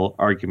theological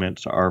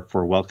arguments are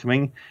for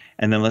welcoming.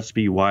 And then let's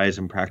be wise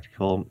and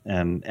practical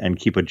and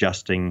keep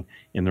adjusting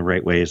in the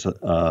right ways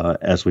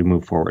as we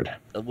move forward.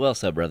 Well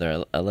said,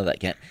 brother. I love that,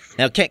 Kent.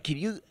 Now, Kent, can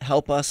you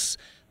help us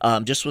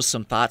just with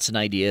some thoughts and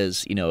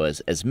ideas,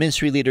 as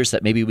ministry leaders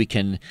that maybe we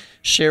can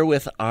share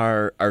with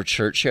our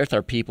church, share with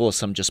our people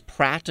some just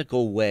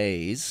practical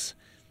ways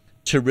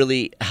to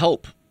really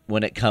help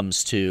when it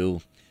comes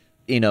to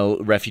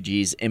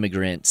refugees,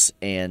 immigrants,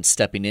 and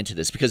stepping into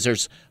this? Because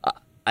there's,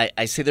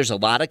 I say there's a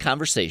lot of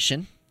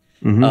conversation.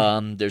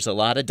 There's a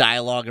lot of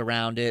dialogue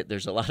around it.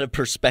 There's a lot of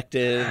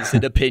perspectives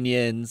and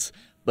opinions.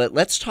 But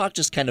let's talk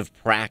just kind of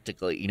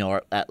practically,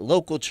 at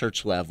local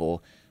church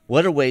level,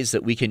 what are ways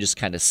that we can just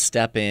kind of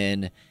step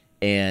in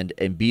and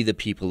be the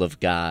people of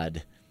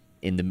God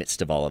in the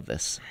midst of all of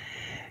this?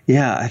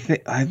 Yeah,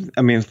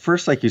 I mean,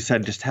 first, like you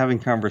said, just having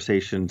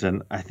conversations,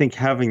 and I think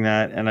having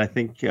that, and I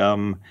think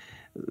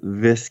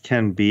this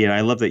can be, and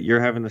I love that you're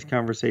having this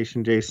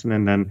conversation, Jason.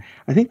 And then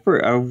I think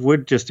I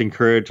would just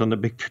encourage on the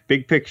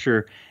big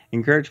picture,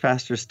 encourage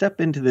pastors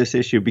step into this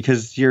issue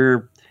because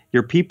your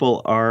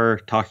people are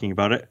talking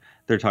about it.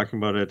 They're talking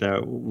about it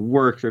at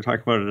work. They're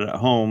talking about it at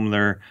home.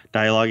 They're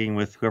dialoguing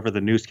with whoever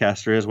the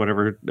newscaster is,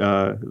 whatever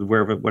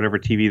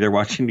TV they're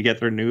watching to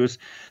get their news.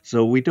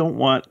 So we don't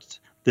want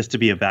this to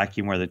be a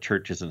vacuum where the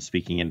church isn't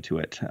speaking into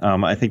it.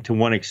 I think to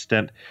one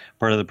extent,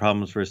 part of the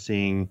problems we're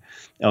seeing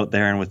out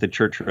there and with the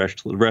church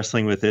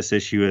wrestling with this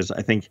issue is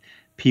I think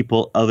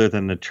people other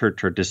than the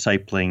church are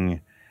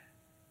discipling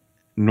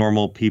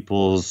normal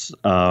people's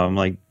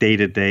like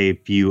day-to-day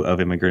view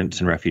of immigrants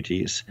and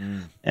refugees.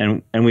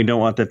 And we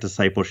don't want that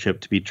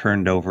discipleship to be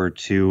turned over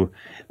to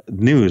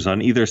news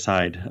on either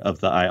side of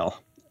the aisle.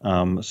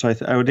 So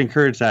I would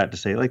encourage that to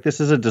say, like,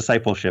 this is a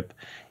discipleship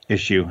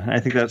issue. And I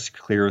think that's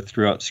clear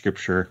throughout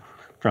Scripture,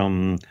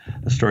 from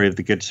the story of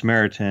the Good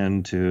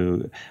Samaritan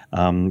to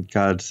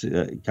God's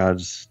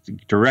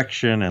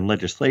direction and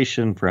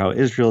legislation for how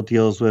Israel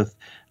deals with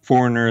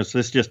foreigners.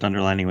 This is just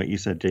underlining what you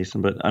said,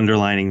 Jason, but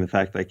underlining the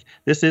fact like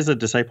this is a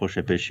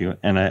discipleship issue.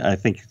 And I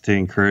think to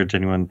encourage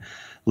anyone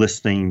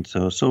listening,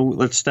 so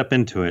let's step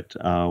into it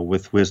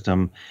with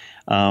wisdom.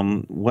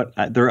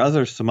 There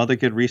are some other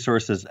good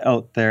resources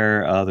out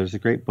there. There's a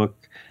great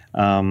book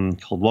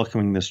called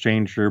Welcoming the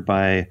Stranger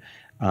by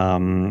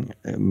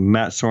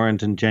Matt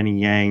Sorrent and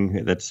Jenny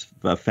Yang. That's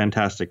a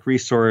fantastic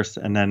resource.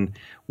 And then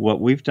what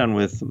we've done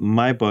with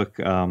my book,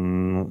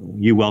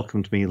 You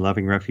Welcomed Me,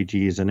 Loving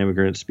Refugees and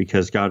Immigrants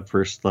Because God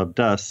First Loved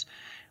Us,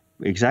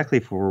 exactly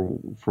for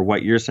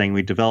what you're saying,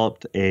 we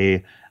developed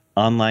a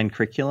online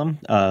curriculum,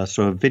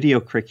 so a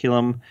video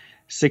curriculum,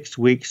 6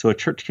 weeks, so a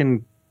church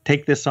can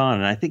take this on.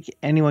 And I think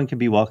anyone can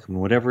be welcome,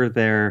 whatever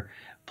their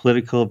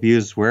political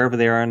views, wherever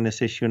they are on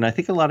this issue. And I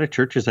think a lot of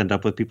churches end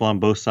up with people on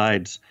both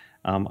sides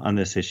on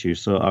this issue.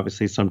 So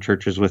obviously some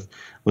churches would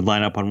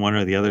line up on one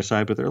or the other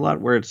side, but there are a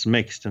lot where it's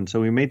mixed. And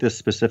so we made this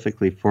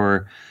specifically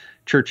for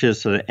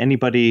churches so that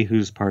anybody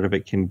who's part of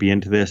it can be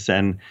into this.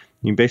 And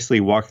you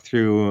basically walk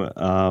through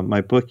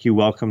my book, You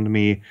Welcomed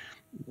Me,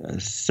 a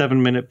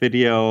 7-minute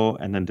video,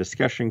 and then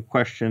discussion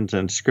questions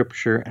and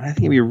scripture. And I think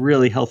it'd be a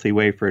really healthy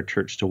way for a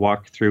church to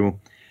walk through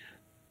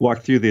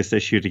this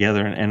issue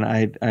together. And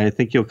I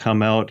think you'll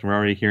come out, and we're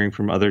already hearing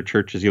from other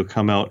churches, you'll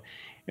come out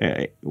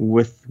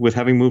with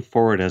having moved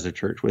forward as a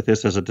church with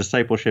this as a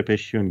discipleship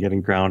issue and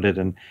getting grounded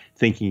and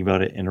thinking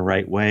about it in a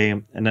right way.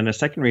 And then a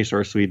second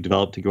resource we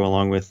developed to go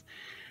along with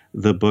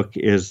the book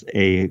is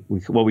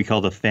what we call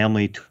the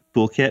family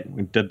toolkit.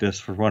 We did this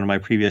for one of my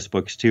previous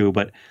books too,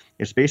 but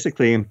it's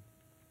basically,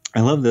 I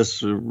love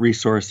this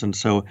resource. And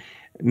so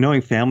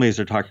knowing families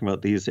are talking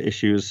about these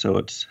issues, so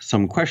it's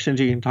some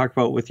questions you can talk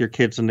about with your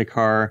kids in the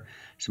car,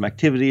 some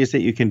activities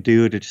that you can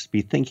do to just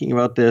be thinking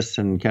about this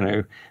and kind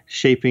of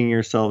shaping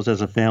yourselves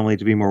as a family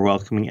to be more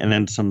welcoming, and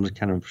then some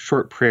kind of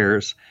short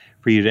prayers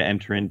for you to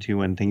enter into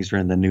when things are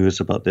in the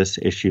news about this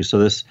issue. So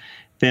this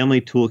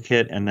family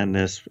toolkit, and then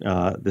this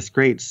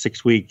great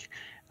 6-week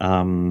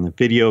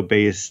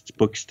video-based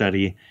book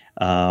study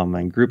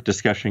and group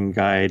discussion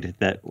guide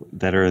that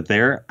are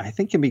there, I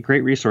think can be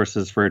great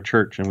resources for a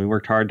church. And we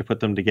worked hard to put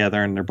them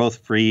together, and they're both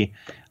free,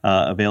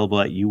 available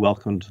at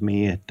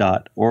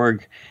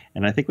youwelcomedme.org.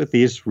 And I think with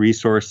these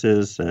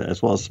resources,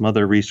 as well as some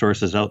other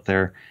resources out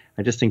there,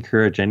 I just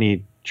encourage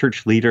any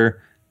church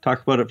leader,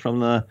 talk about it from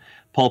the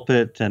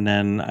pulpit. And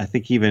then I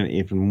think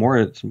even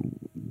more,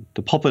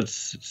 the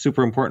pulpit's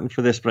super important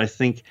for this, but I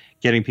think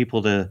getting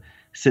people to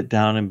sit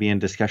down and be in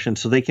discussion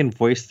so they can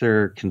voice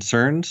their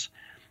concerns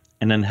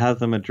and then have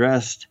them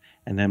addressed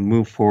and then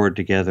move forward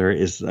together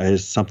is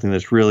something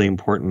that's really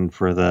important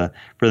for the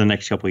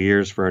next couple of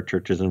years for our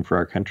churches and for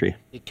our country.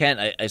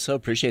 Ken, I so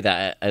appreciate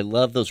that. I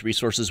love those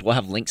resources. We'll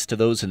have links to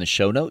those in the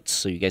show notes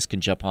so you guys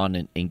can jump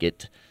on and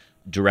get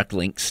direct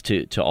links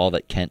to all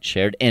that Kent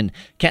shared. And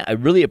Kent, I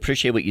really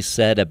appreciate what you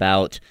said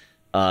about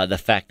the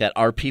fact that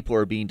our people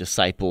are being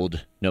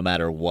discipled no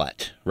matter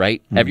what,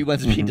 right? Mm-hmm.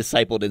 Everyone's being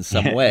discipled in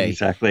some way.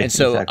 Exactly. And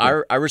so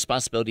our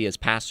responsibility as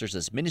pastors,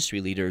 as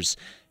ministry leaders,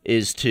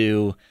 is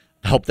to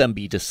help them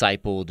be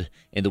discipled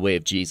in the way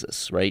of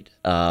Jesus, right?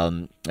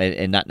 And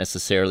not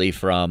necessarily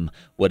from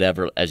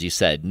whatever, as you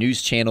said,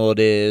 news channel it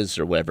is,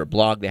 or whatever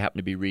blog they happen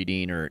to be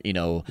reading, or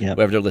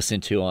whatever they're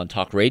listening to on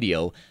talk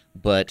radio.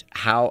 But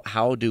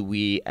how do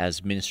we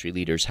as ministry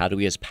leaders, how do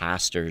we as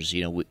pastors,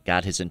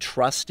 God has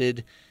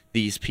entrusted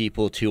these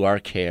people to our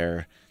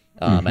care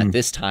at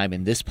this time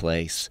in this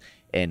place,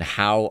 and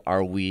how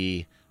are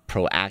we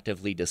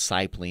proactively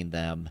discipling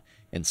them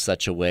in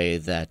such a way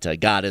that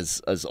God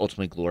is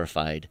ultimately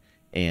glorified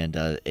and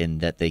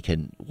that they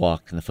can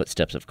walk in the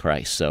footsteps of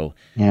Christ. So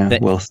yeah,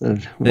 well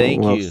said.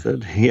 Thank well you.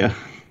 Said. Yeah.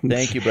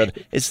 Thank you, brother.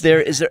 Is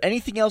there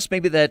anything else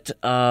maybe that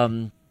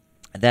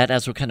that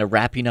as we're kind of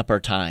wrapping up our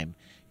time,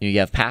 you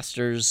have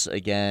pastors,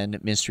 again,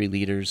 ministry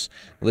leaders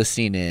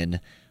listening in.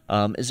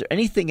 Is there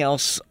anything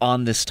else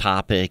on this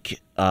topic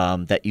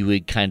that you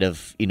would kind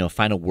of,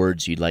 final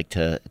words you'd like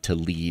to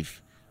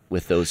leave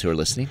with those who are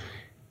listening?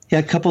 Yeah,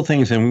 a couple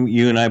things, and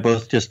you and I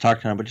both just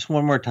talked on it, but just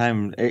one more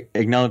time,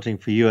 acknowledging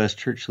for you as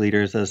church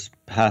leaders, as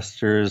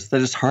pastors, that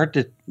it's hard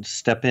to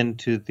step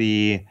into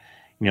the,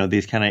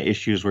 these kind of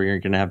issues where you're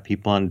going to have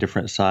people on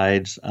different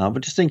sides,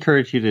 but just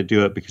encourage you to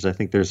do it because I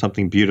think there's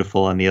something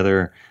beautiful on the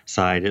other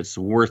side. It's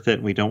worth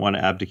it. We don't want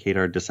to abdicate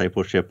our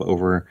discipleship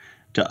over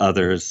to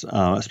others,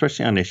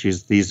 especially on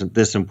issues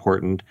this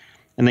important.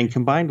 And then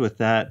combined with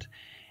that,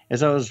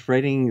 as I was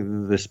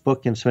writing this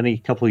book and spending a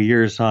couple of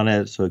years on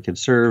it so it could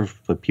serve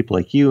people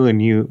like you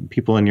and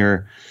people in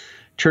your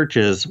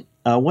churches,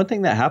 one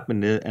thing that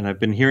happened, and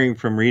I've been hearing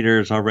from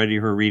readers already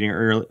who are reading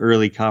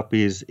early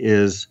copies,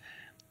 is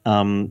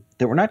that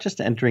we're not just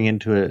entering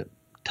into a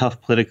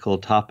tough political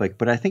topic,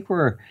 but I think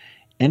we're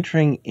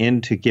entering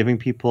into giving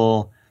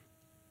people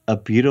a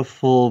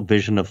beautiful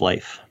vision of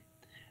life,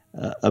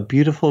 a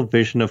beautiful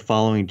vision of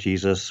following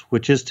Jesus,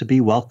 which is to be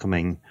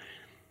welcoming.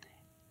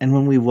 And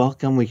when we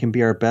welcome, we can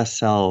be our best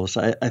selves.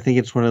 I think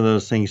it's one of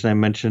those things I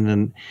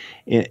mentioned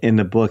in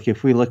the book.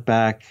 If we look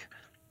back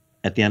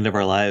at the end of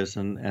our lives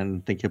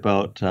and think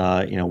about,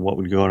 what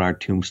would go on our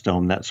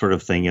tombstone, that sort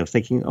of thing, of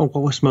thinking, what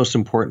was most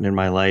important in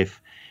my life?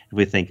 If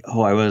we think,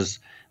 I was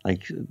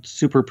like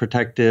super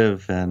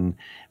protective and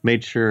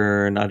made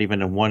sure not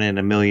even a 1 in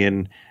a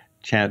million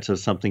chance of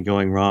something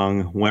going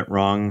wrong went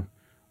wrong.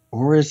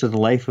 Or is it a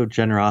life of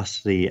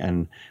generosity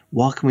and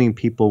welcoming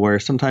people where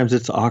sometimes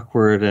it's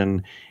awkward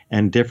and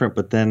different,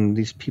 but then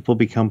these people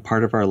become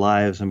part of our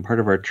lives and part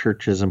of our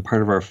churches and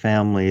part of our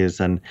families,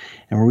 and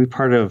were we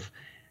part of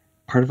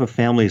a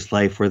family's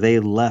life where they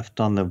left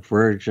on the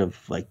verge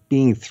of like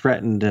being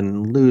threatened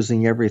and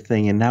losing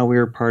everything, and now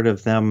we're part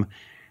of them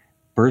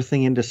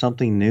birthing into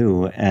something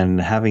new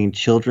and having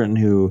children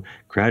who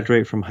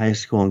graduate from high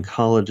school and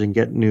college and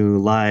get new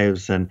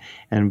lives and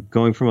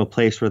going from a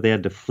place where they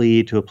had to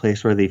flee to a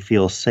place where they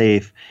feel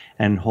safe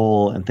and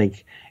whole, and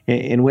think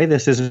in a way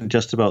this isn't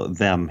just about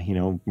them,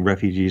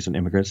 refugees and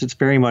immigrants. It's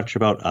very much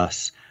about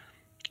us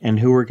and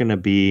who we're going to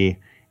be,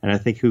 and I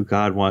think who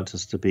God wants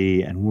us to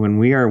be. And when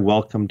we are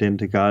welcomed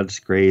into God's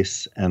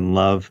grace and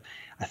love,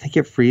 I think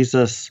it frees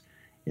us.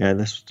 Yeah,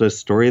 this is the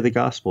story of the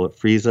gospel. It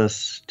frees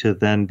us to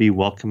then be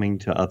welcoming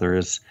to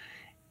others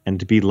and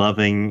to be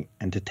loving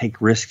and to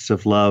take risks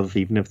of love,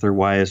 even if they're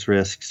wise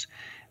risks.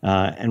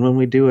 And when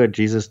we do it,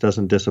 Jesus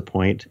doesn't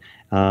disappoint.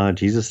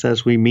 Jesus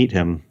says we meet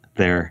him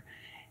there.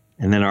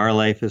 And then our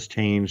life is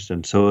changed,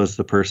 and so is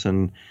the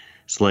person's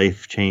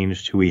life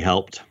changed who we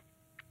helped.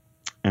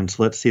 And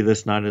so let's see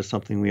this not as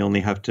something we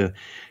only have to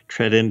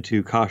tread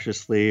into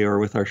cautiously or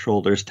with our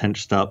shoulders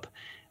tensed up,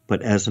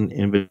 but as an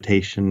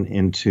invitation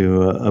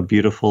into a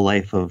beautiful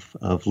life of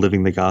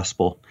living the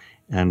gospel.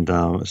 And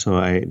so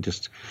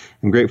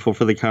I'm grateful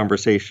for the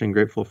conversation,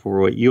 grateful for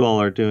what you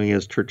all are doing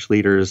as church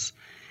leaders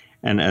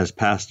and as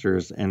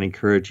pastors, and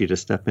encourage you to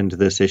step into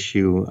this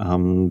issue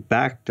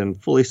backed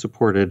and fully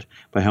supported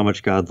by how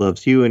much God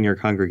loves you and your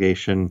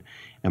congregation,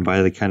 and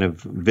by the kind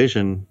of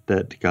vision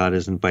that God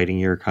is inviting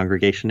your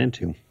congregation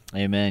into.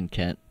 Amen,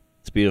 Kent.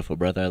 It's beautiful,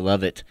 brother. I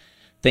love it.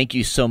 Thank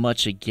you so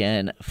much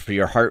again for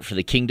your heart for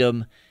the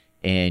kingdom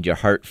and your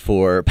heart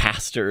for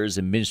pastors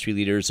and ministry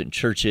leaders and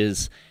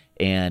churches,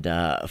 and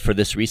for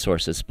this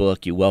resource, this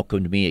book. You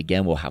welcomed me.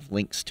 Again, we'll have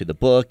links to the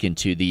book and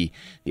to the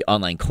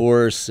online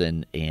course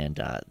and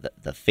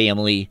the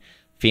family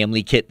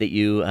kit that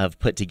you have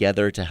put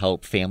together to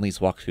help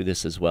families walk through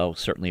this as well.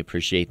 Certainly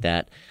appreciate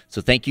that.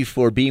 So thank you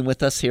for being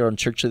with us here on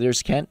Church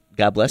Leaders, Kent.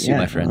 God bless you,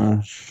 my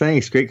friend.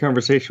 Thanks. Great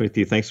conversation with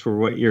you. Thanks for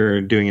what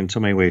you're doing in so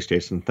many ways,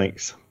 Jason.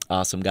 Thanks.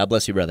 Awesome. God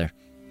bless you, brother.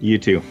 You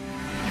too.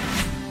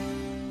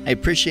 I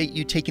appreciate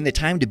you taking the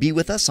time to be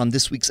with us on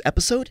this week's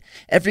episode.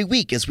 Every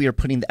week, as we are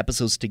putting the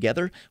episodes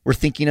together, we're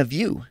thinking of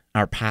you,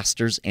 our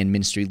pastors and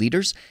ministry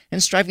leaders,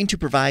 and striving to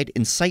provide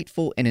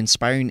insightful and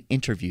inspiring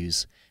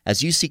interviews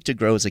as you seek to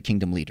grow as a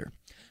kingdom leader.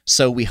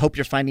 So we hope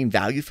you're finding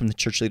value from the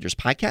Church Leaders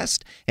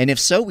Podcast, and if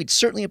so, we'd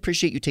certainly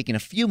appreciate you taking a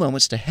few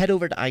moments to head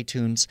over to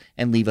iTunes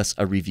and leave us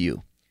a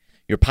review.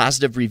 Your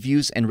positive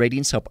reviews and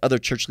ratings help other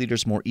church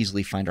leaders more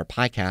easily find our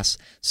podcasts,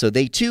 so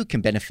they too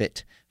can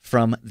benefit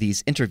from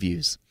these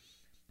interviews.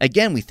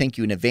 Again, we thank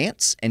you in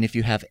advance, and if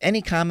you have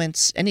any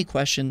comments, any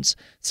questions,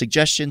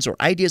 suggestions, or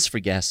ideas for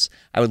guests,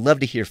 I would love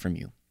to hear from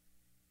you.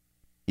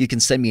 You can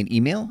send me an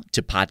email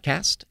to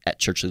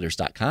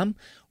podcast@churchleaders.com,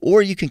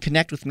 or you can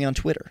connect with me on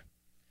Twitter.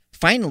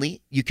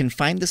 Finally, you can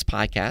find this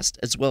podcast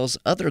as well as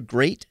other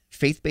great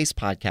faith-based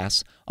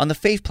podcasts on the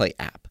FaithPlay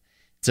app.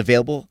 It's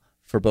available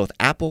for both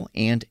Apple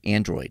and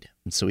Android,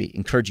 and so we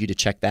encourage you to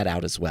check that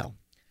out as well.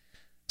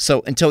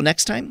 So until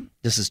next time,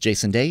 this is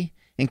Jason Day,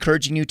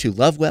 encouraging you to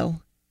love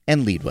well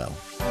and lead well.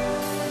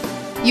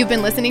 You've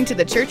been listening to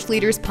the Church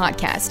Leaders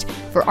Podcast.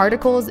 For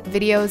articles,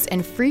 videos,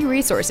 and free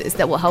resources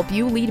that will help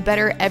you lead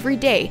better every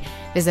day,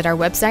 visit our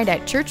website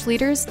at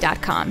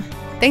churchleaders.com.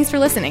 Thanks for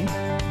listening.